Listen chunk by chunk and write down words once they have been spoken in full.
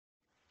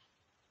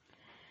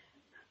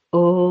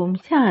ඕම්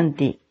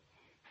ශාන්ති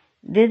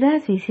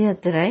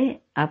 2024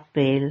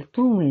 අප්‍රේල්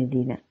 3 වෙනි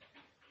දින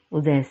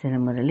උදෑසන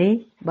මුරලි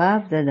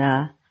බාප්දදා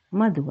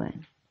මදුබන්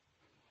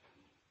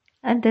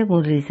අද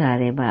මුරලි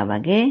සාරේ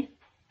බාබාගේ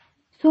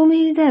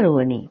සුමිරි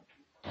දරුවනි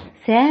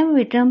සෑම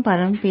විටම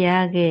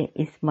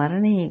පරම්පියාගේ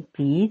ස්මරණයේ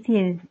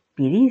ප්‍රීතියෙන්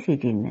පිරී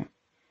සිටින්න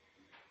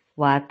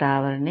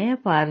වාතාවරණය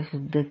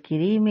පාරිශුද්ධ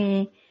කිරීමේ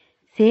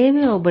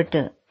සේවය ඔබට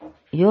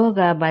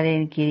යෝගා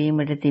බලයෙන්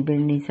කිරීමට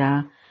තිබෙන නිසා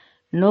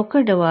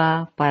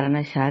නොකඩවා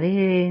පරණ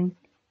ශරීරයෙන්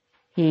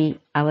හි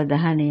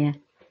අවධානය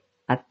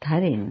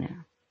අත්හරින්න.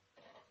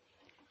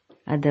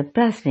 අද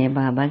ප්‍රශ්නය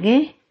බාබාගේ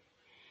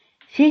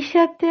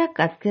ශිෂ්‍යත්වයක්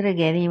අත්කර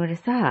ගැනීමට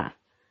සහ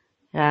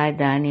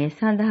රාජධානිය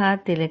සඳහා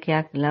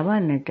තිලකයක්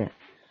ලබන්නට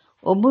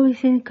ඔබ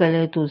විසින් කළ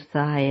යුතු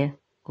උත්සාහය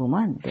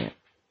කුමක්ද?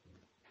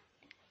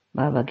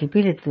 බාබාගේ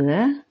පිළිතුර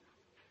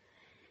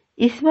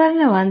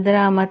ස්මරණ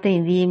වන්දනා මත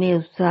ඉඳීමේ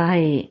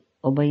උත්සාහයේ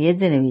ඔබ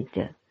යෙදෙන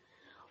විට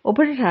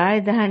ඔබට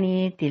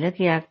රාජධානියේ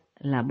තිලකයක්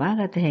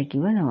ලබාගත හැකි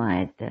වනවා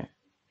ඇත.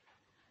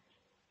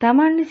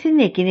 තමන් විසින්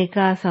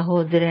එකිනෙකා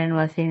සහෝදරයන්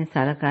වශයෙන්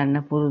සලකන්න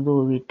පුරුදු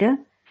වූ විට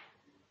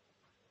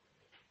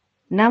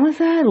නම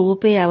සහ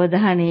රූපයේ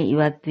අවධානය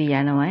ඉවත් වී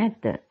යනවා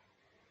ඇත.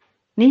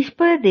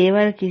 නිෂ්ඵල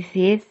දේවල්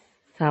කිසියෙත්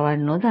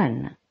සවන්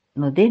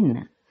නොදෙන්න.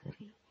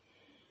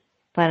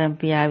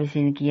 පරම්පියා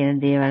විසින්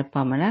කියන දේවල්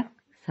පමණක්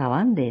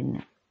සවන් දෙන්න.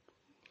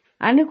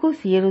 අනිකුත්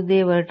සියලු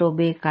දේවල්ට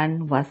ඔබේ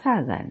කන් වසා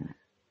ගන්න.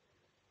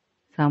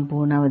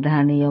 සම්පූර්ණ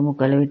අවධානය යොමු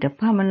කළ විට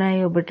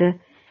පමණයි ඔබට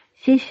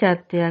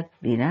ශිෂ්‍යත්වයක්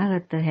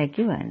දිනාගත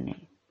හැකි වන්නේ.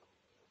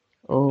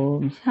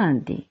 ඕම්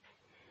ශාන්ති.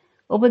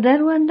 ඔබ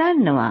දරුවන්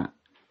දන්නවා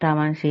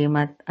තමන්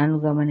ශ්‍රීමත්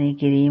අනුගමනය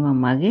කිරීම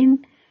මගින්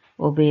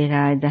ඔබේ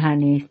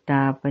රාජධානිය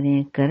ස්ථාපනය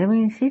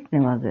කරමින්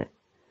සිටින වග.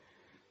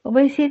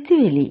 ඔබේ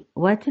සිතිවිලි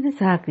වචන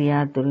සහ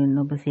ක්‍රියා තුළින්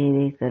ඔබ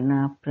සේවය කරන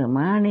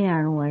ප්‍රමාණය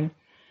අනුවයි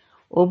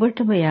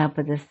ඔබටම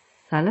යාපත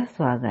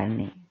සලස්වා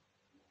ගන්නේ.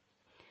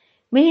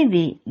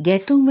 මේදී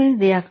ගැටුම් වෙන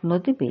දෙයක්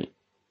නොතිබේ.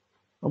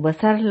 ඔබ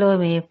සරලව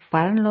මේ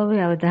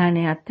පරලෝකයේ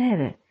අවධානය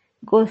අත්හැර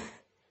ගොස්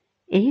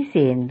එහි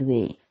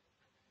සේන්දුවේ.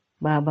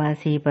 බාබා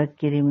සිහිපත්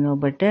කිරීමෙන්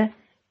ඔබට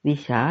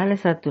විශාල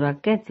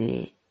සතුටක් ඇති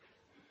වේ.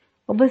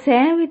 ඔබ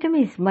සෑම විටම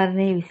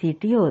ස්මරණයේ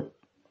සිටියොත්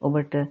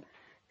ඔබට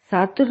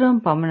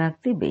සතුටම පමණක්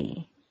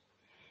තිබේ.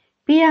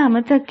 පිය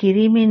අමතක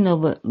කිරීමෙන්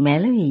ඔබ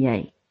මැලවී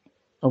යයි.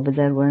 ඔබ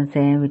දරුවන්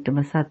සෑම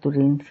විටම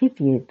සතුටින්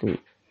සිටිය යුතුයි.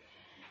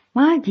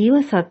 මා ජීව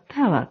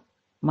සත්තාවක්.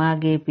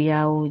 මාගේ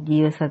පියා වූ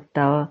ජීව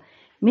සත්තාව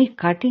මේ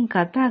කටින්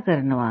කතා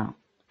කරනවා.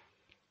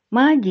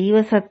 මා ජීව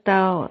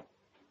සත්තාව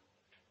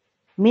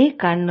මේ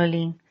කන්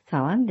වලින්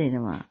සවන්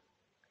දෙනවා.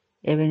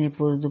 එවැනි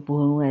පුරුදු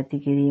පුහුණුව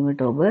ඇති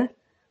කිරීමට ඔබ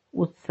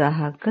උත්සාහ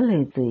කළ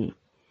යුතුයි.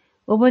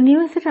 ඔබ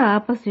නිවසට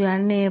ආපසු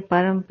යන්නේ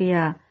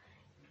පරම්පියා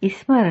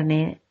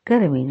ස්මරණය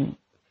කරමිනි.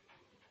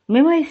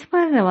 මෙම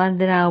ස්මරණ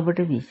වන්දනා ඔබට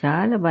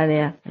විශාල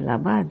බලයක්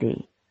ලබා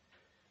දෙයි.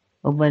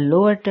 ඔබ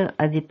ලොවට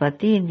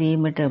අධිපතීන්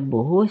වීමට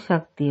බොහෝ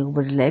ශක්තිය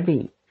ඔබට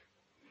ලැබෙයි.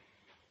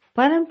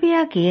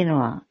 පරම්පියා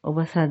කියනවා ඔබ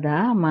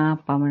සදා මා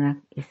පමණක්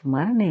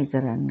ස්මරණය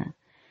කරන්න.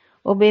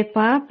 ඔබේ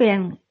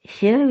පාපයන්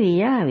ක්ෂය වී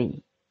යාවි.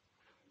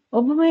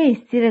 ඔබ මේ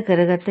ස්ථිර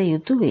කරගත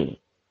යුතුය.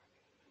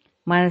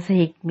 මනස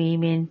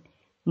හික්මීමෙන්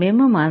මෙම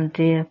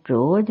මන්ත්‍රය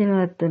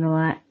ප්‍රයෝජනවත්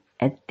වනවා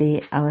ඇත්තේ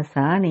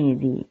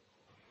අවසානයේදී.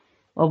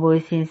 ඔබ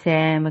විසින්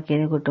සෑම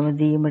කෙනෙකුටම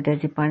දීමට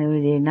ඇති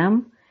පණිවිඩය නම්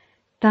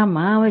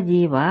තමාව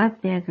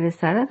ජීවාත්මයක් ලෙස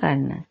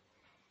සලකන්න.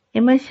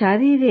 එම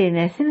ශරීරයේ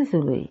නැසෙන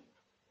සුළුයි.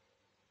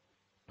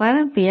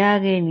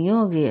 පරම්පියාගේ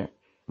නියෝගය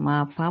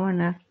මා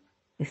පමණක්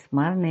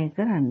ස්මරණය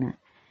කරන්න.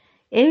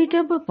 එවිට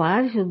ඔබ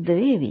පාරිශුද්ධ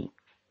වේවි.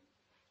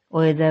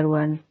 ඔය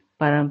දරුවන්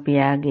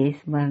පරම්පියාගේ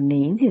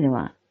ස්මරණයේ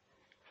ඉඳිනවා.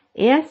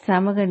 එයත්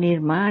සමග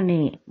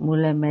නිර්මාණයේ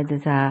මුල මැද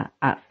සහ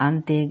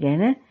අන්තය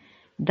ගැන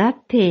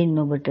දත්තේන්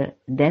ඔබට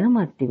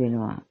දැනුමක්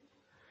තිබෙනවා.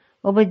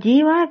 ඔබ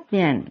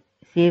ජීවාත්මයන්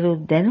සියලු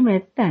දැනුම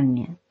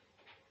ඇත්තන්ය.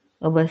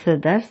 ඔබ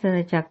සදර්ශන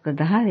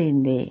චක්‍රධාරීන්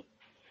වේ.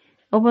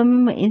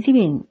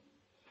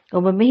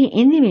 ඔබ මෙහි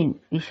ඉඳිමින්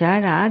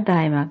විශාල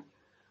ආදායමක්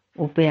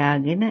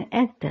උපයාගෙන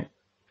ඇත.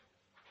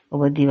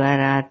 ඔබ දිවා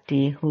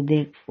රාත්‍රියේ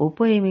හුදෙක්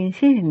උපයමින්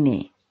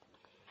සිටින්නේ.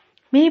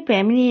 මේ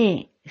පැමිණියේ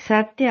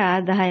සත්‍ය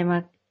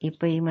ආදායමක්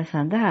ඉපීම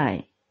සඳහායි.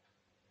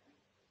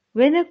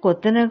 වෙන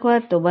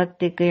කොතනකවත් ඔබත්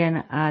එක්ක යන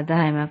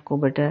ආදායමක්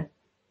ඔබට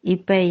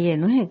ඉපැයිය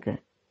නොහැක.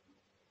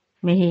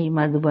 මෙහි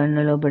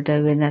මදුබන්වල ඔබට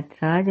වෙනත්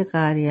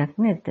රාජකාරියක්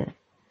නැත.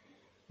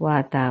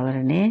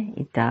 වාතාවරණය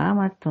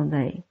ඉතාමත්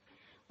හොඳයි.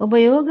 ඔබ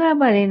යෝගා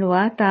බලෙන්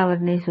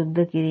වාතාවරණය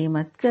සුද්ධ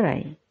කිරීමත්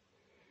කරයි.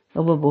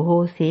 ඔබ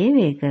බොහෝ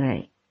සේවය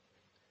කරයි.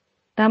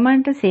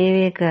 තමන්ට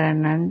සේවය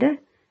කරන්නන්ද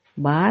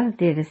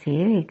ಭಾರತයට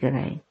සේවය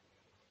කරයි.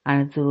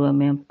 අනතුරුව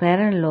මෙම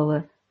පැරණ ලොව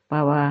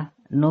පවා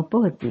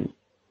නොපවතී.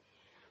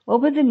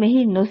 ඔබද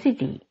මෙහි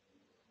නොසිටී.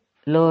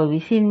 ලොව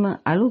විසින්ම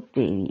අලුත්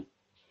වේවි.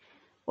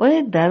 ඔය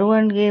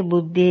දරුවන්ගේ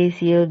බුද්ධියේ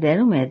සියලු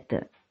දැනුම ඇත.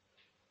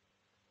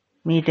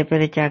 මීට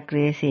පෙර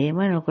චක්‍රයේ සේම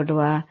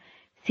නොකොටවා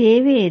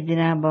සේවයේ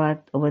යෙදෙනා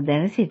බවත් ඔබ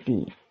දැන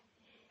සිටී.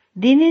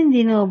 දිනෙන්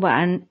දින ඔබ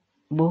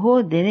බොහෝ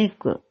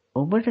දෙනෙක්ව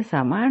ඔබට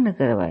සමාන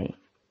කරවයි.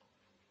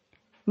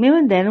 මෙම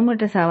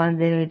දැනුමට සවන්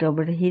දෙන විට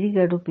ඔබට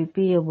හිරිගඩු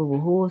පිපී ඔබ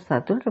බොහෝ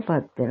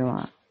සතුටටපත්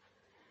වෙනවා.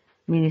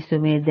 මිනිස්සු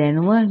මේ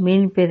දැනුම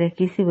මින් පෙර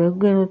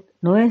කිසිවෙකුගෙනුත්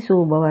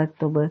නොඇසූ බවත්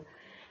ඔබ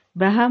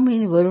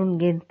බ්‍රාහ්මණ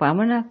වරුන්ගෙන්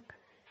පමණක්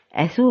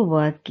ඇසූ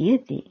බවත්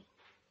කියති.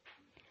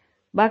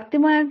 භක්ති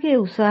මාර්ගයේ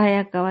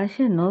උත්සාහයක්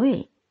අවශ්‍ය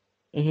නොවේ.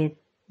 එහෙත්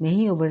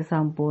මෙහි ඔබට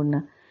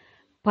සම්පූර්ණ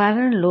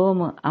පරණ ලෝම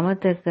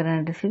අමතක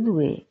කරන්නට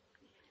සිදුවේ.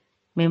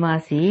 මෙම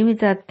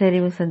අසීමිත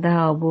අත්හැරීම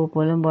සඳහා ඔබ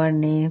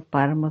පොළඹවන්නේ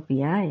පරම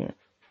පියාය.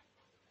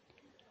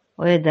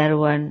 ඔය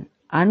දරුවන්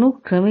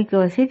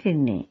අනුක්‍රමිකව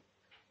සිටින්නේ.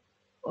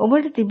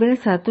 ඔබට තිබෙන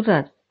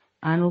සතුටත්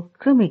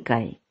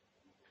අනුක්‍රමිකයි.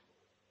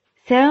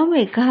 සෑම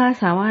එක හා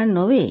සමාන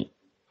නොවේ.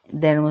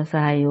 දැනුම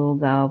සහ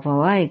යෝගාව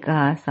පවා එක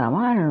හා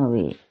සමාන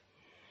නොවේ.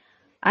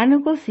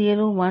 අනිකුත්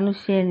සියලු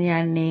මිනිසයන්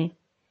යන්නේ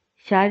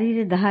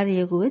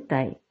ශරීරධාරියෙකු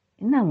වෙතයි.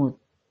 නමුත්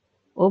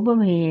ඔබ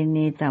මෙහි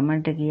එන්නේ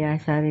තමන්ට කියා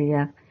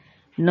ශරීරයක්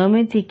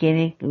නොමැති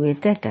කෙනෙක්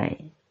වෙතටයි.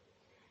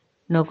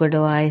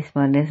 නොකඩවා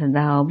ස්මරණය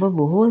සඳහා ඔබ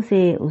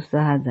බොහෝසේ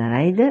උත්සාහ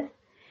දරයිද?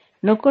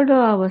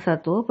 නොකඩවා ඔබ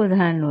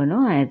සතෝපදාන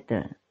වනෝ ඇත.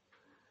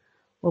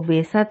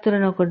 ඔබේ සතුර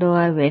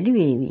නොකඩවා වැඩි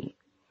වේවි.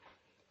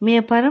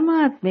 මේ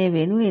පරමාත්මය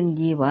වෙනුවෙන්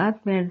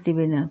ජීවාත්මයට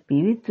තිබෙන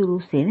පිවිතුරු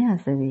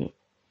සෙනෙහස වේ.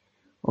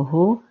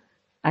 ඔහු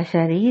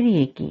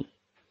අශරීරියකි.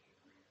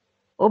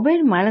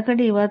 ඔබෙන්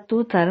මලකඩ ඉවත්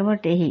වූ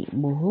තරමට එහි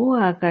බොහෝ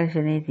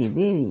ආකර්ෂණය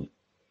තිබේවි.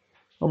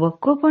 ඔබ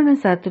කොපමණ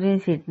සතුටින්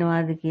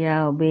සිටිනවාද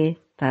කියා ඔබේ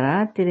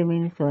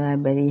තරාතිරමින් සොයා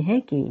බැලිය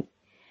හැකියි.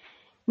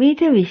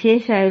 මීට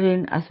විශේෂ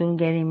අයුරින් අසුන්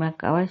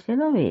ගැනීමක් අවශ්‍ය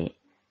නොවේ.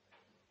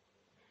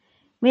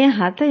 මේ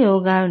හත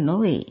යෝගාව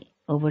නොවේ.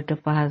 ඔබට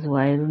පහසු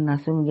අයුරින්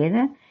අසුන්ගෙන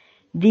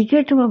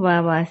දිගටම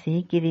බාබා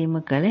සිහි කිරීම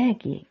කළ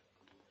හැකියි.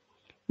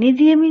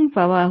 නිදියමින්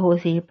පවා හෝ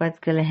සිහිපත්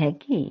කළ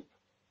හැකියි.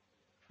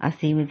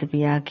 අසීමිත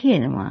පියා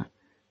කියනවා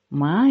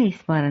මා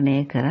ස්මරණය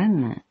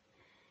කරන්න.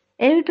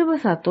 එවිට ඔබ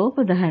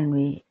සතෝපදාන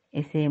වේ.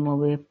 එසේම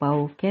ඔබේ පව්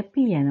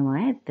කැපී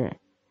යනවා ඇත.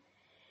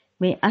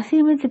 මේ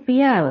අසීමිත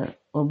පියාව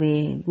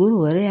ඔබේ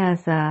ගුරුවරයා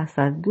සහ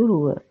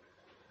සද්ගුරුව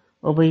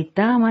ඔබ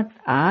ඉතාමත්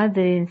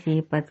ආදරයෙන්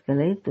සිහිපත්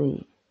කළ යුතුයි.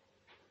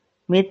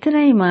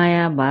 මෙතරයි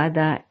මායා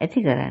බාධා ඇති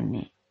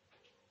කරන්නේ.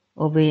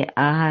 ඔබේ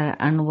ආහාර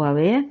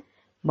අනුභවය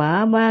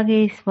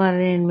බාබාගේ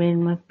ස්මරණයෙන්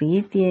මෙන්ම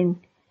ප්‍රීතියෙන්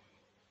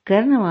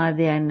කරනවාද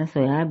යන්න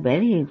සොයා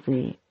බැලිය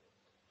යුතුයි.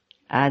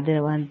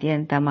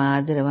 ආදරවන්තයන් තම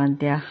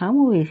ආදරවන්තයා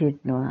හමු වී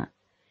සිටිනවා.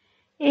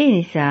 ඒ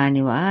නිසා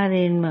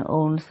අනිවාර්යෙන්ම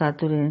ඔවුන්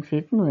සතුටෙන්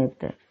සිටිනු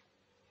ඇත.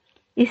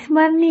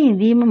 ස්මරණයේ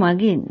ඉඳීම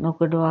මගින්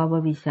නොකඩවා ඔබ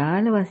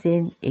විශාල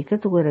වශයෙන්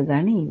එකතු කර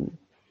ගනීවි.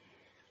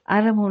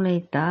 අරමුණ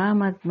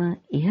ඉතාමත්ම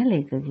ඉහළ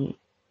එකකි.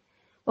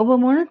 ඔබ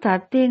මොන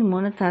තත්ත්වයෙන්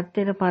මොන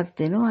තත්ත්වයටපත්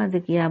වෙනවද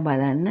කියා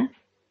බලන්න.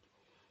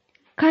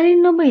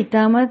 කලින් ඔබ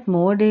ඉතාමත්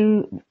මෝඩ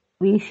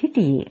වී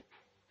සිටියේ.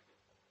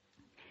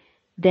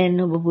 දැන්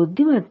ඔබ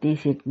බුද්ධිමත් වී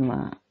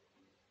සිටිනවා.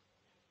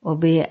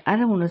 ඔබේ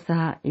අරමුණ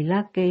සහ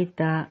ඉලක්කය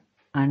ඉතා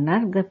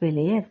අනර්ග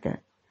පෙළේ ඇත.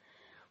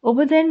 ඔබ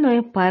දැන් ඔය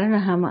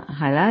පරණහම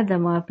හලා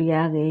දමා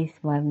පියාගේ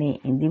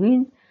ස්මරණයේ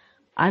ඉඳමින්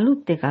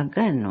අලුත් එකක්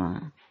ගන්නවා.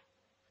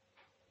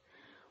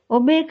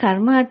 ඔබේ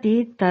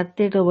කර්මාතීත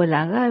තත්ත්වයට ඔබ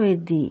ළඟා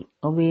වෙද්දී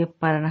ඔබේ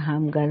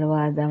පරණහම්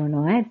ගලවා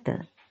දමනවා ඇත.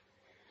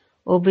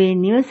 ඔබේ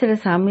නිවසට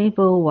සමීප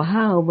වූ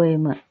වහා ඔබ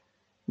එම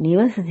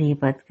නිවස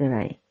සිහිපත්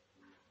කරයි.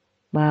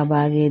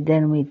 බාබාගේ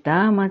දැනුම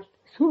ඉතාමත්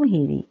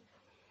සුමිහිරි.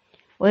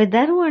 ඔය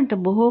දරුවන්ට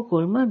බොහෝ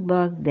කුල්මත්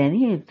බවක්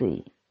දැනිය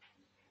යුතුයි.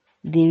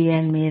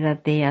 දෙවියන් මේ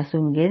රටේ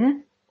අසුන්ගෙන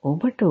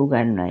ඔබට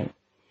උගන්වයි.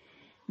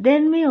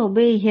 දැන් මේ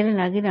ඔබේ ඉහළ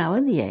නගින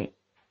අවධියයි.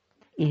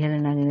 ඉහළ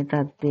නගින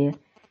තත්ත්වය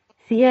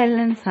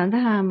සියල්ලන්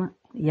සඳහාම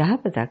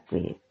යහපතක්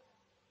වේ.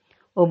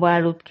 ඔබ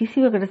අලුත්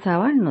කිසිවකට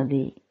සවන්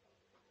නොදී.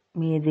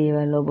 මේ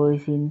දේවල් ඔබ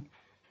විසින්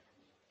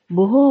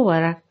බොහෝ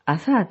වරක්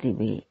අසා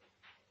තිබේ.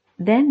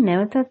 දැන්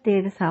නැවතත්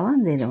ඒට සවන්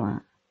දෙනවා.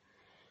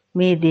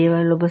 මේ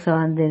දේවල් ඔබ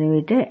සවන් දෙන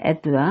විට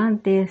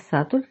ඇතුළාන්තයේ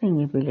සතුටින්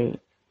ඉපිලේ.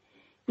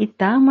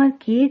 ඉතාමත්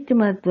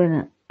කීර්තිමත් වන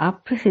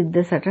අප්‍රසිද්ධ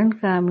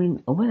සටන්කාමින්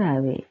ඔබලා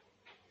වේ.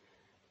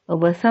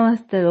 ඔබ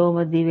සමස්ත රෝම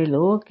දිව්‍ය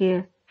ලෝකය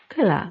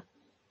කළා.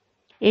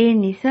 ඒ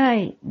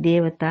නිසායි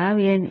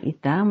දේවතාවයන්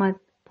ඉතාමත්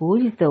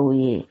පූජිත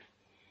වූයේ.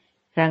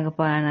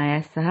 රංගපාන අය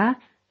සහ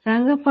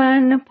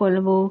රංගපාන්න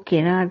පොළඹවූ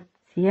කෙනාත්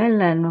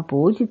සියල්ලන්ම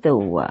පූජිත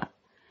වූවා.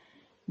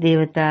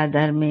 දේවතා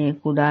ධර්මයේ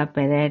කුඩා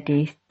පැලෑටි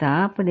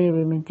ස්ථාපනය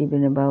වෙමින්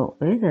තිබෙන බව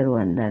ඔය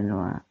දරුවන්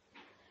දන්නවා.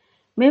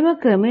 මෙම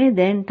ක්‍රමය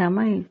දැන්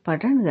තමයි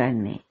පටන්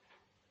ගන්නෙ.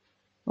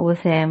 ඔබ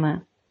සෑම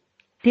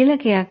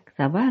තිලකයක්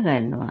තබා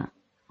ගන්නවා.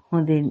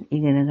 හොඳින්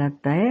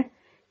ඉගෙනගත් අය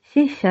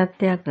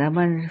ශිෂ්‍යත්වයක්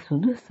ලබන්නට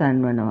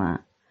සුදුසුසන් වනවා.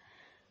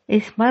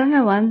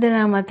 ස්මරණ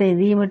වන්දනා මත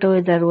ඉදීමට ඔය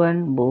දරුවන්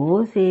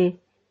බොහෝසේ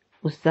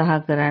උත්සාහ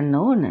කරන්න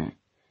ඕන.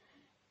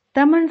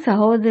 තමන්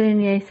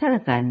සහෝදරනියයි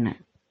සලකන්න.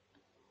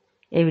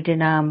 එවිට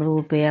නාම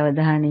රූපයේ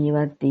අවධානය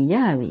ඉවත් වී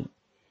යාවි.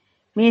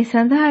 මේ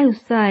සඳහා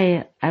උත්සාහය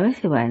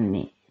අවශ්‍ය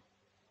වන්නේ.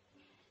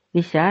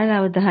 විශාල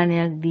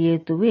අවධානයක් දිය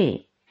යුතු වේ.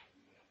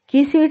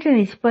 කිසිවිට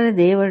නිෂ්ඵල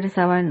දේවල්ට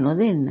සවන්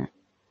නොදෙන්න.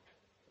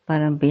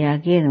 පරම්පියා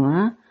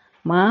කියනවා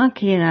මා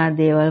කියන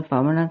දේවල්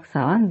පමණක්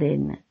සවන්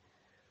දෙන්න.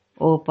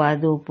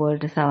 ඕපාදූප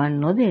වලට සවන්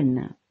නොදෙන්න.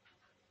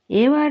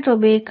 ඒවාට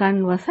ඔබේ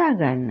කන් වසා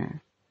ගන්න.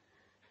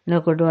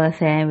 නොකොඩවා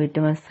සෑම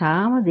විටම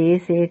සාම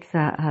දේශයට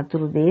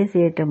හතුරු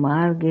දේශයට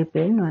මාර්ගය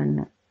පෙන්වන්න.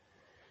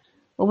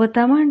 ඔබ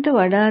තමන්ට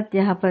වඩාත්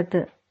යහපත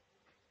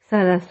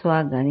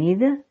සලස්වා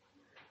ගනීද?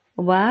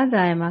 ඔබ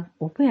ආදායමක්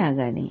උපයා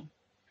ගනී.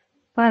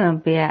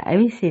 පරම්පයා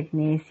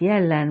ඇවිසිටිනේ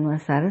සියල්ලන්ම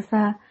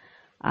සරසා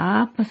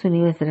ආපසු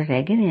නිවසට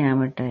රැගෙන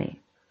යාමටයි.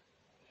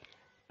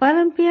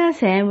 පරම්පයා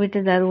සෑම විට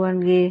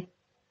දරුවන්ගේ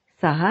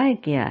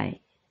සහායකයායි.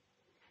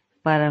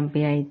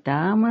 පරම්පයා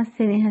ඉතාමත්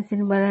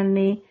සෙනෙහසින්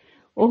බලන්නේ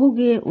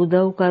ඔහුගේ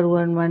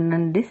උදව්කරුවන්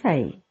වන්නන්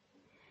දෙසයි.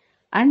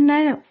 අන්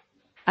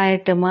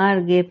අයට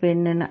මාර්ගය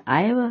පෙන්වන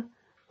අයව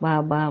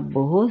බාබා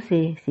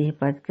බොහෝසේ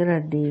සිහිපත්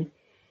කරද්දී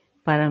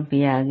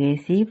පරම්පයාගේ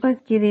සිහිපත්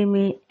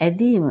කිරීමේ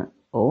ඇදීම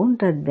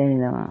ඔවුන්ටත්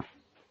දැනෙනවා.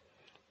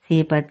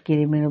 සිහිපත්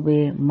කිරීමෙන්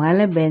ඔබේ මල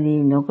බැඳී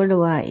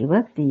නොකඩවා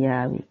ඉවත් වී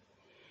යාවි.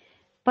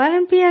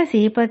 පරම්පයා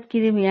සිහිපත්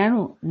කිරීම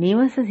යනු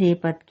නිවස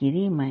සිහිපත්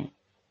කිරීමයි.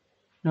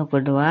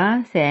 නොකඩවා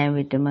සෑම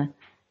විටම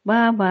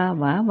බාබා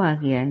බාබා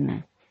කියන්න.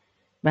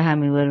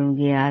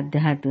 බ්‍රහ්මවරුන්ගේ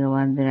ආධ්‍යාත්මික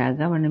වන්දනා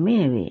ගමන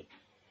මේ වේ.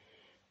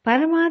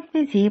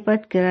 පරමාත්මය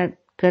සිහිපත්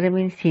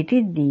කරමින්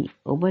සිටිද්දී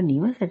ඔබ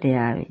නිවසට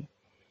යාවේ.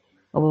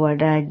 ඔබ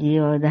වඩා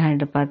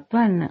ජීවවදහනට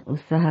පත්වන්න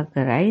උත්සාහ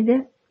කරයිද?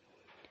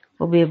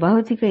 ඔබේ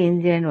භෞතික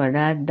ඉන්ද්‍රියන්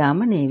වඩා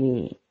දමනය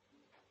වේ.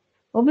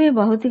 ඔබේ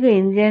භෞතික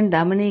ඉන්ද්‍රියන්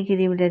දමනය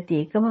කිරීමට ඇති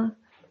එකම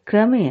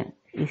ක්‍රමය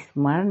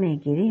ස්මරණය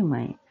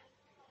කිරීමයි.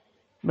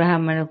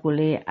 බ්‍රාහ්මණ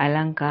කුලයේ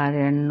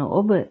අලංකාරයන්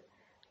ඔබ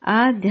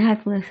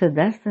ආධ්‍යාත්මික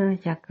සදර්ශන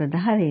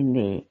චක්‍රධාරීන්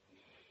වේ.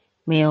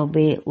 මේ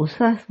ඔබේ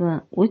උසස්ම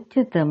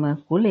උච්චතම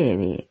කුලය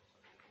වේ.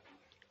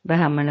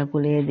 බ්‍රාහ්මණ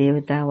කුලයේ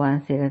දේවතා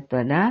වංශයටත්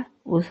වඩා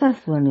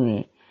උසස්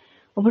වනුයේ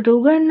ඔබට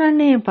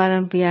උගන්වන්නේ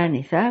පරම්පයා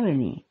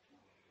නිසාවෙනි.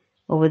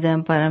 ඔබ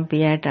දැන්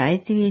පරම්පයාට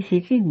අයිති වී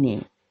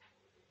සිටින්නේ.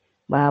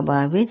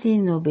 බාබා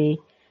වෙතින් ඔබේ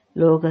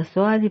ලෝක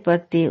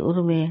ස්වාධිපත්‍යයේ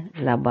උරුමය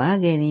ලබා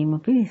ගැනීම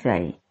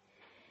පිණිසයි.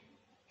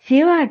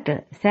 ශිවාට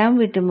සෑම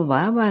විටම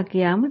බාබා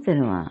කියා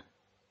අමතනවා.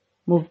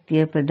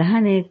 මුක්තිය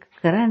ප්‍රදානය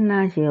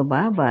කරන්නා ශිව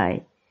බාබායි.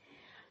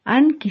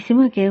 අන්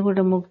කිසිම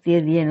කෙනෙකුට මුක්තිය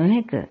දිය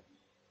නොහැක.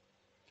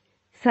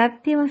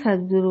 සත්‍යම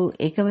සද්ගුරු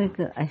එකම එක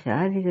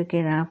අශාරික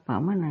කෙනා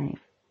පමණයි.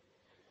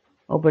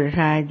 ඔබට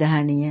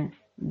රාජධානිය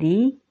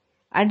දී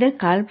අඩ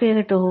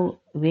කල්පයකට ඔහු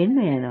වෙන්න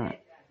යනවා.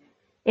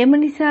 එම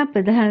නිසා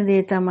ප්‍රධාන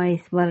දේ තමයි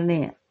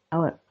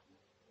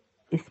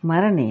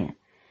ස්මරණය.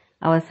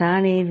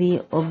 අවසානයේදී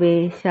ඔබේ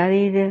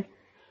ශරීර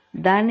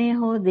ධනය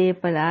හෝ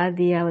දේපල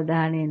ආදී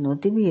අවධානය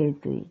නොතිබිය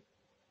යුතුයි.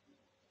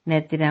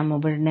 නැතිනම්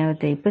ඔබට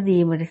නැවත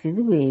ඉපදීමට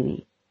සිදු වේවි.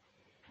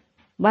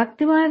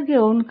 භක්ති මාර්ගයේ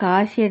ඔවුන්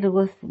කාශියට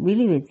ගොස්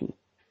බිලි වෙති.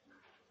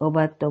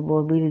 ඔබත් ඔබ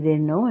බිලි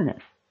දෙන්න ඕන.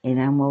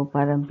 එනම් ඔබ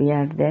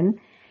පරම්පරාවට දැන්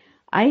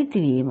අයිති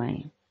වීමයි.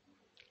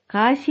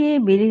 කාශියේ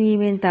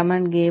බිලිවීමෙන්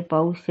Tamanගේ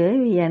පෞෂ්‍ය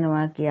වී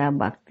යනවා කියා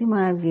භක්ති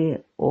මාර්ගයේ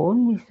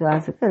ඕන්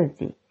විශ්වාස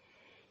කරති.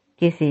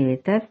 කෙසේ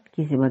වෙතත්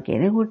කිසිම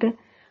කෙනෙකුට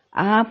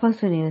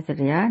ආපසු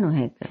නිවසට යා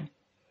නොහැක.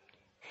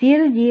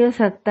 සියලු ජීව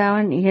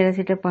සත්තාවන් ඉහළ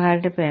සිට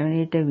පහළට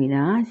පැමිණීට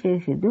විනාශය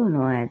සිදු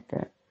නො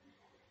ඇත.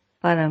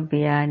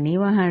 පරම්පරා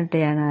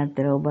නිවහනට යන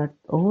අතර ඔබත්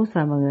ඔහු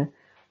සමග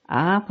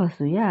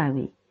ආපසු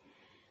යාවි.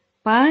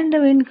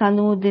 පාණ්ඩවෙන්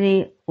කඳු මුද්‍රේ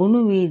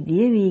උණු වී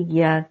දිය වී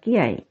ගියා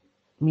කියයි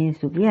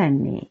මිනිසු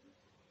කියන්නේ.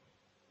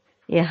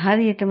 එය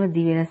හරියටම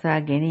දිවෙනසා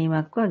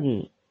ගැනීමක්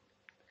වගේ.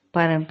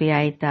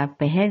 පරම්පරා ඊතා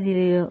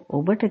පැහැදිලිව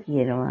ඔබට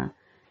කියනවා,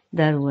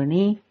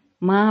 දරුවනි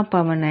මා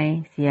පමණයි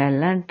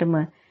සියල්ලන්ටම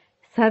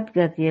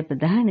සත්ගතිය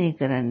ප්‍රදානය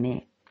කරන්නේ.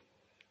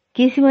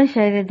 කිසිම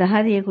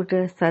ශරීරධාරියෙකුට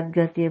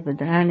සත්ගතිය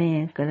ප්‍රදානය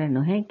කළ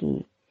නොහැකි.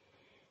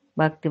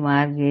 භක්ති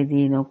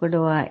මාර්ගයේදී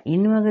නොකඩවා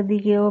ඉන්වග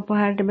දිගේ ඔබ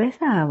පහළට බැස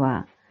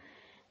ආවා.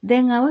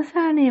 දැන්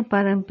අවසානයේ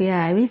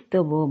පරම්පරා ඇවිත්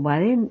ඔබ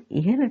බලෙන්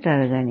ඉහළට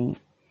අරගනී.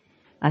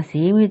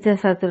 අසීමිත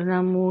සතුට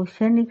නම් වූ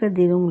ක්ෂණික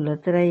දිනුම්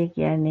ලොතරැයි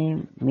කියන්නේ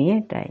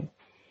මෙයටයි.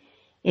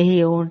 එහි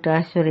ඔවුන්ට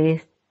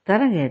අශ්වරේස්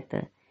තරග ඇත.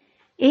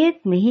 ඒත්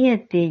මෙහි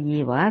ඇත්තේ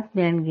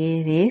ජීවාත්මයන්ගේ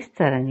රේස්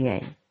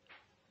තරගයයි.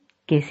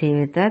 කෙසේ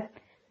වෙතත්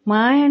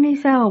මාය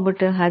නිසා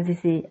ඔබට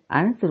හදිසි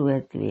අනතුරු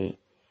ඇති වේ.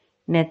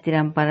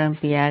 නැතිනම්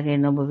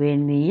පරම්පරාගෙන් ඔබ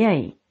වෙන් වී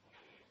යයි.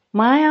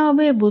 මායාව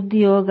ඔබේ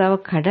බුද්ධි යෝගව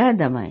කඩා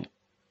දමයි.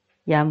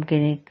 යම්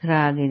කෙනෙක්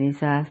රාගය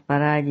නිසා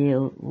පරාජය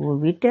වූ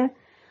විට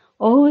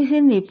ඔහු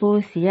විසින් විපූ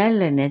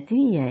සියල්ල නැති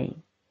වී යයි.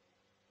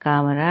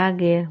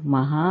 කාමරාගය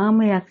මහාම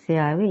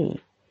යක්ෂයා වේ.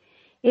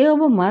 ඒ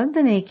ඔබ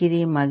මර්ධනය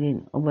කිරීම මගින්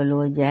ඔබ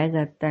ලෝ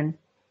ජයගත්තන්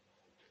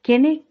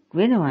කෙනෙක්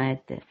වෙනවා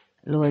ඇත.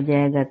 ලෝ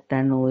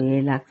ජයගත්තන්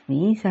වූයේ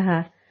ලක්ෂ්මී සහ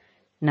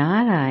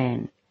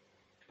නාරායන්.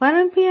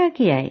 පරම්පරා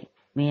කියයි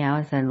මේ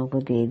අවසන්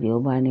උපතේදී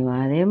ඔබ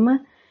අනිවාර්යයෙන්ම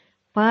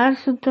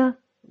පාරිශුද්ධ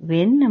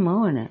වෙන්නම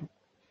ඕන.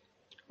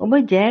 ඔබ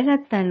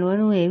ජයගත්තන්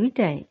වනු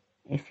එවිටයි.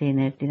 එසේ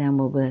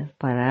නැතිනම් ඔබ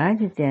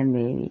පරාජිතයන්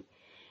වේවි.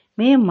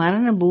 මේ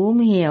මරණ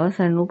භූමියේ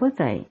අවසන්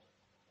උපතයි.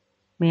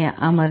 මේ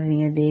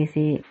අමරණීය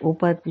දේශයේ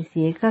උපත්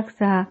 21ක්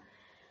සහ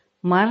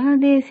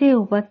මරණ දේශයේ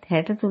උපත්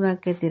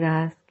 63ක් ඇති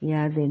රහස්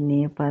කියා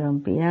දෙන්නේ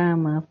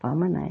පරම්පරාම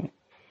පමණයි.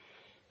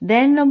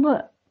 දැන් ඔබ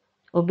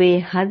ඔබේ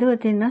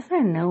හදවතෙන්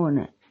අසන්න ඕන.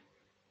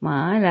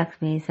 මා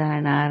ලක්ෂ්මී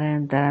සහ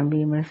නාරයන් තරම්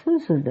වීමට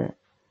සුදුසුද?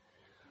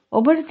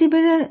 ඔබට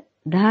තිබෙන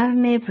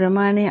ධාරණයේ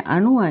ප්‍රමාණය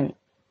අනුවයි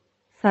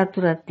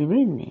සතුටක්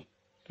තිබෙන්නේ.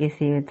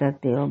 කෙසේ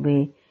වෙතත් ඒ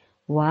ඔබේ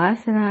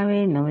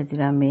වාසනාවේ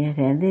නොමැතිනම් මේ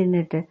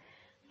රැඳෙන්නට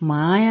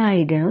මායා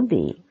ඉඩ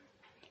නොදේ.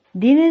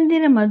 දිනෙන්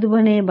දින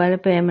මధుබනේ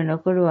බලපෑම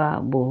නොකඩවා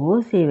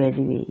බොහෝසේ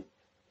වැඩි වෙයි.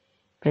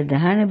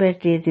 ප්‍රධාන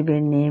බැටරිය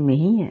තිබෙන්නේ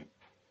මෙහිය.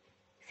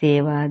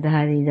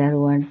 සේවාධාරී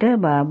දරුවන්ට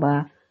බාබා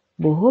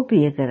බොහෝ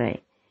ප්‍රිය කරයි.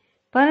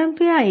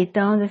 පරම්පියා ඊට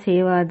හොඳ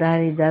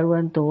සේවාධාරී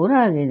දරුවන්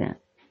තෝරාගෙන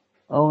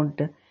ඔවුන්ට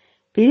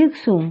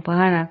පිරික්සුම්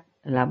පහනක්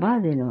ලබා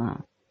දෙනවා.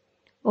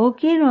 ඕ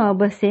කියනවා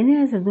ඔබ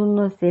සෙනෙහස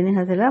දුන්නොත්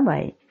සෙනෙහස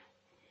ලබයි.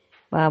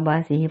 බාබා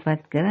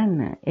සිහිපත්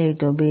කරන්න.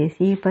 එවිට ඔබේ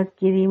සිහිපත්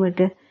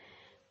කිරීමට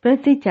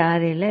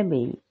ප්‍රතිචාරය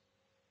ලැබෙයි.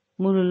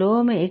 මුළු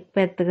ලෝම එක්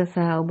පැත්තක සහ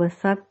ඔබ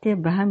සත්‍ය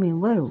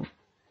බ්‍රහ්මින්වරු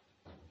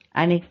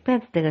අනෙක්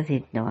පැත්තක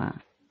සිටනවා.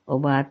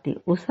 ඔබ අති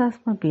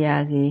උසස්ම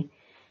පියාගේ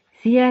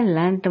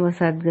සියල්ලන්ටම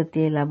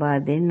සද්ගතිය ලබා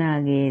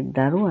දෙන්නාගේ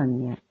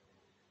දරුවන්ය.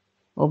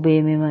 ඔබේ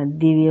මෙම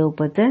දිව්‍ය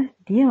උපත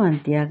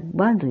දියමන්තියක්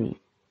බඳුයි.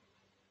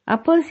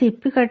 අප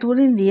සිප්පි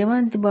කටුවලින්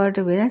දියමන්ති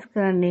බවට වෙනස්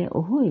කරන්නේ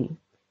ඔහුයි.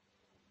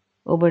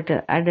 ඔබට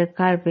අඩ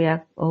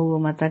කල්පයක් ඔහුව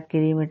මතක්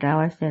කිරීමට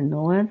අවශ්‍ය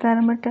නොවන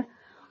තරමට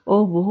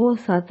ඔහු බොහෝ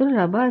සතුට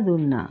ලබා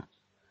දුන්නා.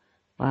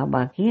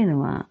 බාබා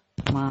කියනවා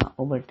මා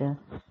ඔබට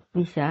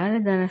විශාල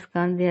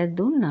ධනස්කන්ධයක්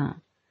දුන්නා.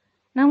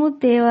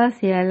 නමුත් ඒවා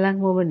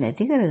සියල්ලක්ම ඔබ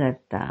නැති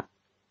කරගත්තා.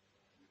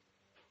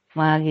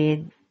 මාගේ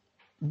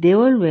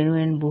දෙවොල්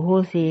වෙනුවෙන්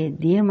බොහෝසේ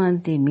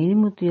දියමන්ති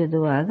මිනිමුතු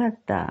යොදවා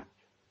ගත්තා.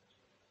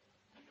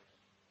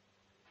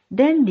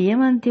 දැන්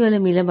දියමන්ති වල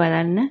මිල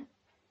බලන්න.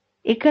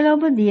 එකල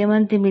ඔබ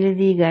දියමන්ති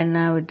මිලදී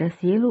ගන්නාවට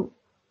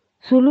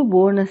සුළු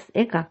බෝනස්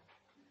එකක්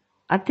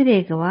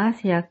අතිරේක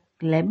වාසියක්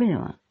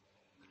ලැබෙනවා.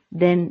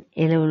 දැන්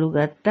එළවලු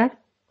ගත්තත්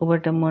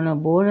ඔබට මොන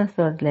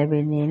බෝනස්වත්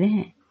ලැබෙන්නේ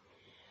නැහැ.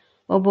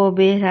 ඔබ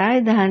ඔබේ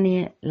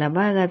රාජධානිය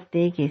ලබා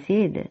ගත්තේ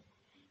කෙසේද?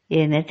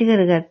 එය නැති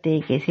කරගත්තේ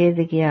කෙසේද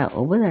කියා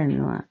ඔබ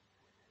දන්නවා.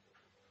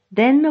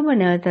 දැන් ඔබ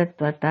නැවතත්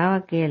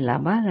වතාවක් එය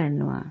ලබා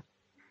ගන්නවා.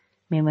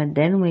 මෙම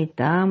දැනුම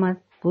ඉතාමත්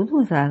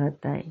පුදුම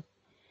සහගතයි.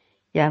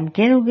 යම්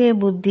කෙනෙකුගේ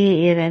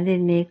බුද්ධියේ එය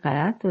රැඳෙන්නේ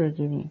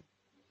කලාතුරකිනි.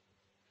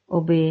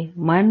 ඔබේ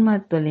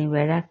මන්මත් වලින්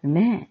වැඩක්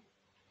නැහැ.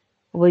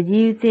 ඔබ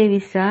ජීවිතයේ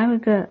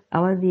විශ්‍රාමික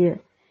අවධිය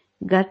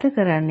ගත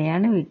කරන්න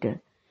යන විට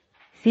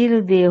සියලු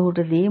දේ ඔහුට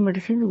දීමට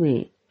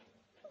සිදුවේ.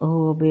 ඔහු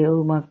ඔබේ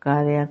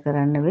උරුමකාරයා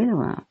කරන්න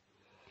වෙනවා.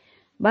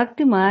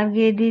 භක්ති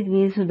මාර්ගයේදී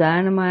මිනිසු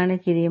දානමාන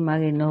කිරීම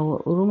මගින් ඔහු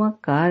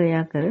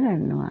උරුමකාරයා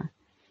කරගන්නවා.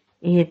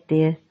 එහෙත්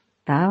එය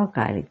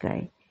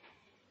తాවකාලිකයි.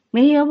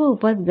 මෙහි ඔබ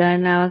උපත්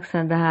ගණනාවක්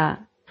සඳහා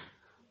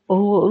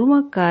ඔහු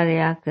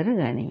උරුමකාරයා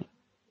කරගනී.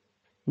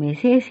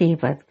 මෙසේ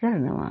සිහිපත්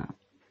කරනවා.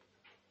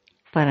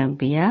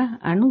 පරම්පියා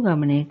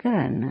අනුගමනය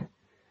කරන්න.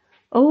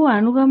 ඔහු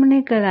අනුගමනය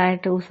කළ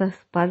අයට උසස්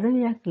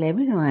පදවියක්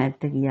ලැබෙනවා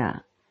ඇත්ත කියා.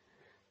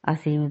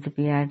 අසීමිත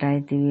පියාට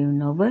අයිති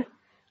වීම ඔබ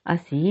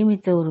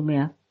අසීමිත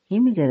උරුමයක්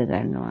හිමි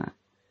කරගන්නවා.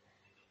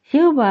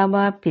 ශිව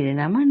බාබා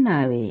පිරිනමන්න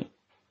ආවේ.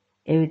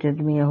 එවිටද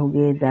මේ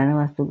ඔහුගේ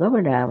ධනවස්තු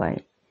ගබඩාවයි.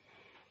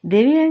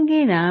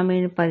 දෙවියන්ගේ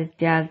නාමයෙන්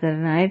පරිත්‍යාග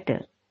කරන අයට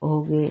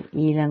ඔහුගේ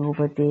ඊළඟ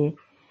උපතේ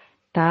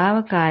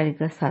తాවකාලික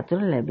සතුට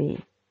ලැබේ.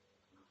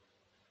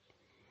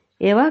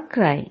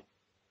 එවක්රයි.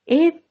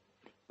 ඒත්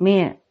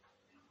මෙය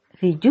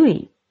ඍජුයි.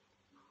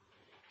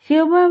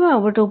 ශිව බාබා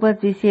ඔබට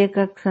උපත්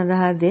 21ක්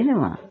සඳහා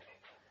දෙනවා.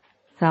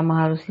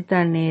 සමහරු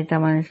සිතන්නේ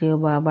තමන් ශිව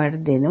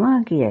බාබාට දෙනවා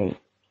කියයි.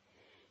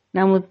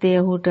 නමුත් ඒ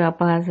ඔහුට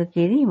අපහාස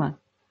කිරීමක්.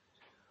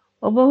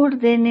 ඔබ ඔහුට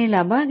දෙන්නේ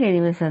ලබා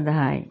ගැනීම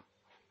සඳහායි.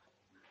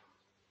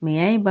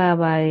 මෙයයි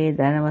බාබාගේ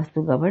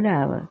ධනවස්තු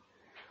ගබඩාව.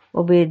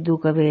 ඔබේ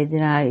දුක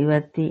වේදනා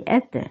ඉවත් වී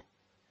ඇත.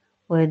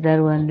 ඔය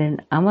දරුවන් දැන්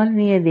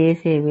අමරණීය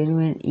දේශයේ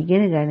වෙනුවෙන්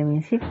ඉගෙන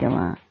ගනිමින්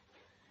සිටනවා.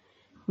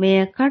 මෙය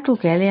කටු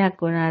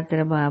කැලයක් වන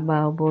අතර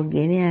බාබා ඔබ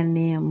ගෙන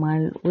යන්නේ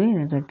මල්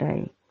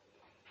උයනකටයි.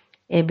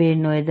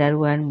 එබැවින් ඔය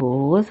දරුවන්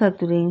බොහෝ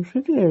සතුටින්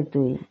සිටිය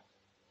යුතුයි.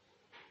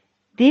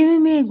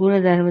 දිව්‍යමය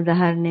ගුණ ධර්ම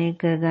ධාරණය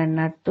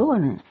කරගන්නත්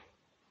ඕන.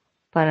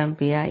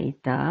 පරම්පියා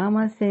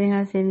ඊටමත්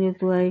සෙනෙහසෙන්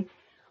යුතුවයි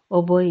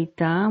ඔබ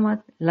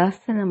ඊටමත්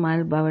ලස්සන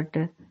මල්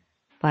බවට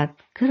පත්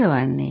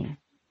කරවන්නේ.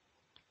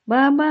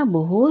 බාබා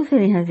බොහෝ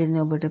සෙනෙහසින්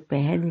ඔබට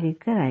පැහැදිලි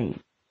කරයි.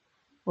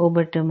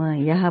 ඔබටම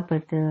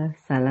යහපත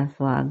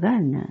සලස්වා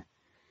ගන්න.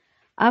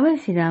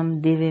 අවශ්‍ය නම්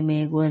දිව්‍යමය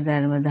ගුණ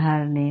ධර්ම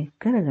ධාරණය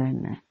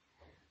කරගන්න.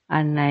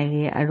 අන්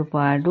අයගේ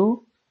අඩුපාඩු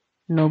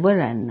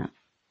නොබලන්න.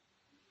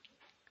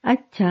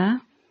 අච්චා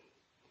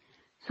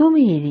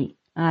සුමීරි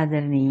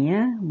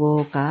ආදරණීය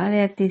බොහෝ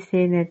කාලයක්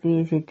තිස්සේ නැති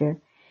වී සිට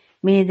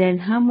මේ දැන්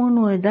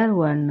හමුණු ඔය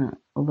දරුවන්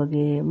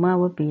ඔබගේ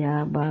මව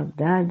පියා බාප්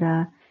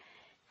දාදා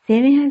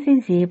සෙනෙහසින්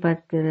සිහිපත්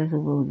කර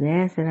සුබ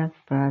උදෑසනක්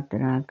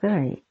ප්‍රාර්ථනා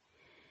කරයි.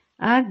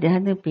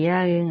 ආධ්‍යාත්මික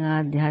පියාගෙන්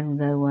ආධ්‍යාත්මික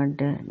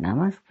දරුවන්ට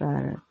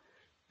নমස්කාර.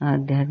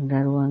 ආධ්‍යාත්මික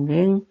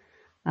දරුවන්ගෙන්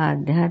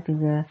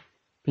ආධ්‍යාත්මික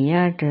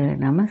පියාට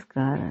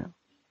নমස්කාර.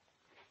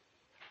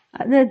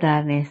 අද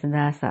ධර්මයේ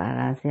සඳහා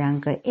සාරාංශය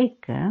අංක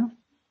 1.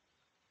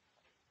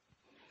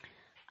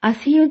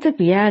 අසීමිත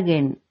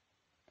පියාගෙන්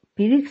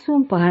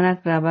පිරික්සුම්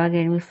පහනක් ලබා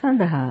ගැනීම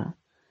සඳහා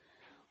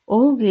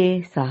ඔහුගේ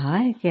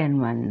සහායකයන්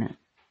වන්න.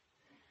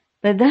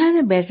 ප්‍රධාන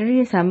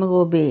බැටරිය සමග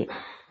ඔබේ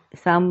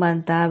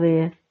සම්බන්ධතාවය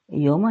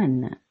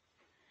යොමන්න.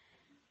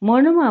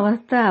 මොනම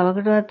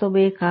අවස්ථාවකටවත්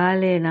ඔබේ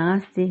කාලය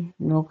නාස්ති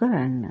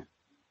නොකරන්න.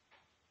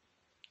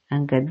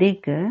 අංක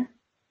 2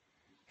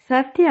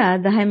 සත්‍ය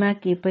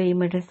ආදායමක්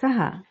ඉපීමට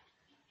සහ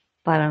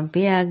පරම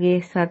පියාගේ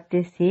සත්‍ය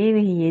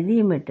සේවයෙහි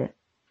යෙදීමට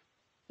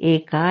ඒ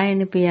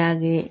කායන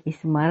පියාගේ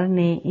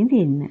ස්මරණයේ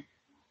ඉඳින්න.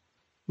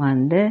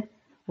 මන්ද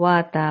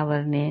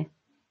වාතාවරණය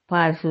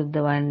පාරිශුද්ධ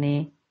වන්නේ,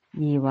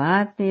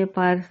 ජීවාත්මය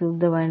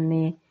පාරිශුද්ධ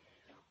වන්නේ,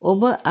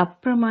 ඔබ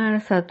අප්‍රමාණ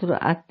සතුට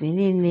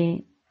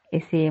අත්විඳින්නේ,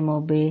 එසේම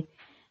ඔබේ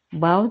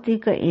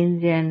භෞතික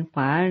ඉන්ද්‍රියන්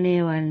පාලනය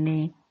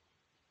වන්නේ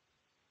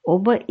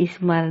ඔබ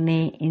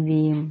ස්මරණයේ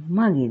ඉඳීම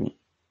මගිනි.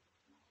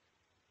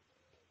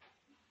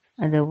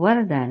 අද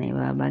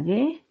වරදානේවා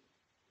බගේ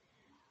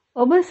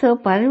ඔබ ස්ව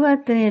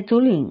පරිවර්තනය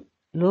තුලින්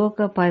ලෝක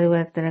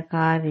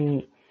පරිවර්තනකාරී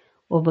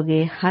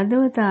ඔබගේ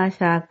හදවත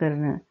ආශා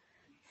කරන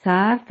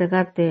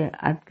සාර්ථකත්වය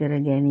අත්කර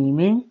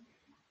ගැනීමෙන්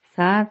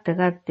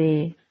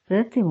සාර්ථකත්වයේ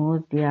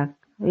ප්‍රතිමූර්තියක්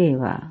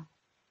වේවා.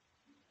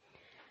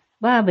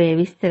 බාබේ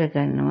විස්තර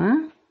කරනවා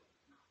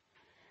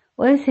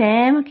ඔය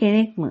සෑම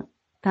කෙනෙක්ම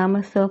තම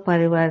ස්ව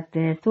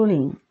පරිවර්තනය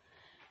තුලින්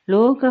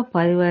ලෝක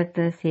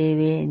පරිවර්තන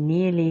සේවයේ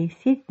නියැලී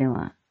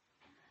සිටිනවා.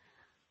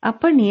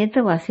 අප නියත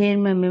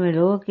වශයෙන්ම මෙම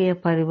ලෝකීය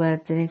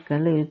පරිවර්තනය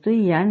කළ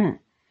යුතුයි යන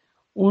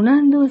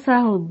උනන්දුව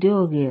සහ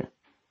උද්‍යෝගය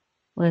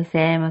ඔය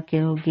සෑම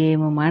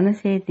කෙනෙකුගේම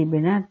මනසේ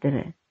තිබෙන අතර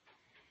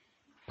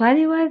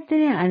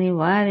පරිවර්තනය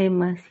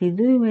අනිවාර්යයෙන්ම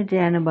සිදුවීමට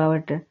යන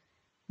බවට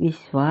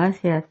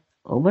විශ්වාසයක්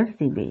ඔබට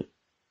තිබේ.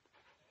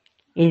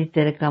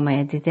 එවිතරකම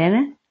ඇති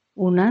තැන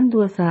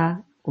උනන්දුව සහ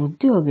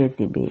උද්‍යෝගය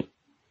තිබේ.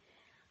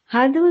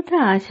 හදවත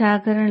ආශා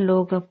කරන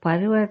ලෝක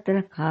පරිවර්තන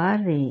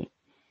කාර්යයේ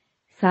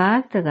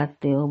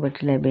සාර්ථකත්වය ඔබට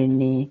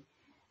ලැබෙන්නේ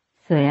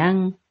ස්වයං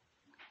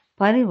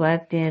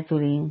පරිවර්තනය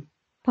තුළින්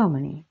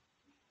පමණි.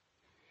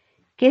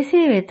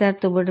 කෙසේ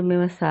වෙතත් ඔබට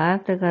මෙම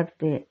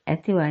සාර්ථකත්වය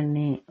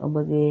ඇතිවන්නේ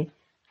ඔබගේ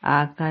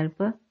ආකල්ප,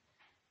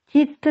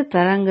 චිත්ත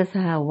තරංග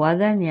සහ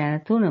වදන්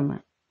යන තුනම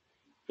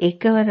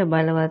එකවර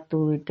බලවත්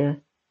වූ විට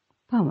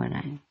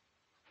පමණයි.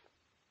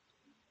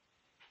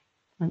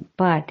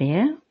 පාඨය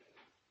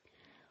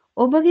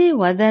ඔබගේ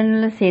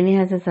වදන්වල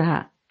සෙනෙහස සහ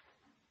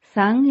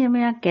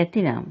සංයමයක්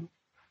ඇතිනම්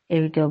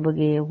එවිට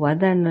ඔබගේ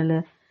වදන්වල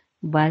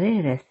බලය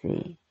රැස්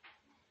වේ.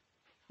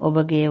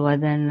 ඔබගේ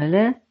වදන්වල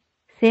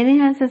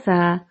සෙනෙහස සහ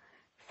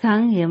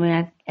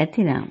සංයමයක්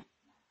ඇතිනම්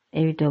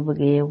එවිට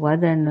ඔබගේ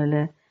වදන්වල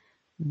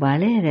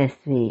බලය රැස්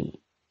වේ.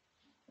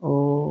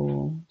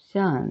 ඕම්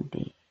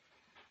ශාන්ති.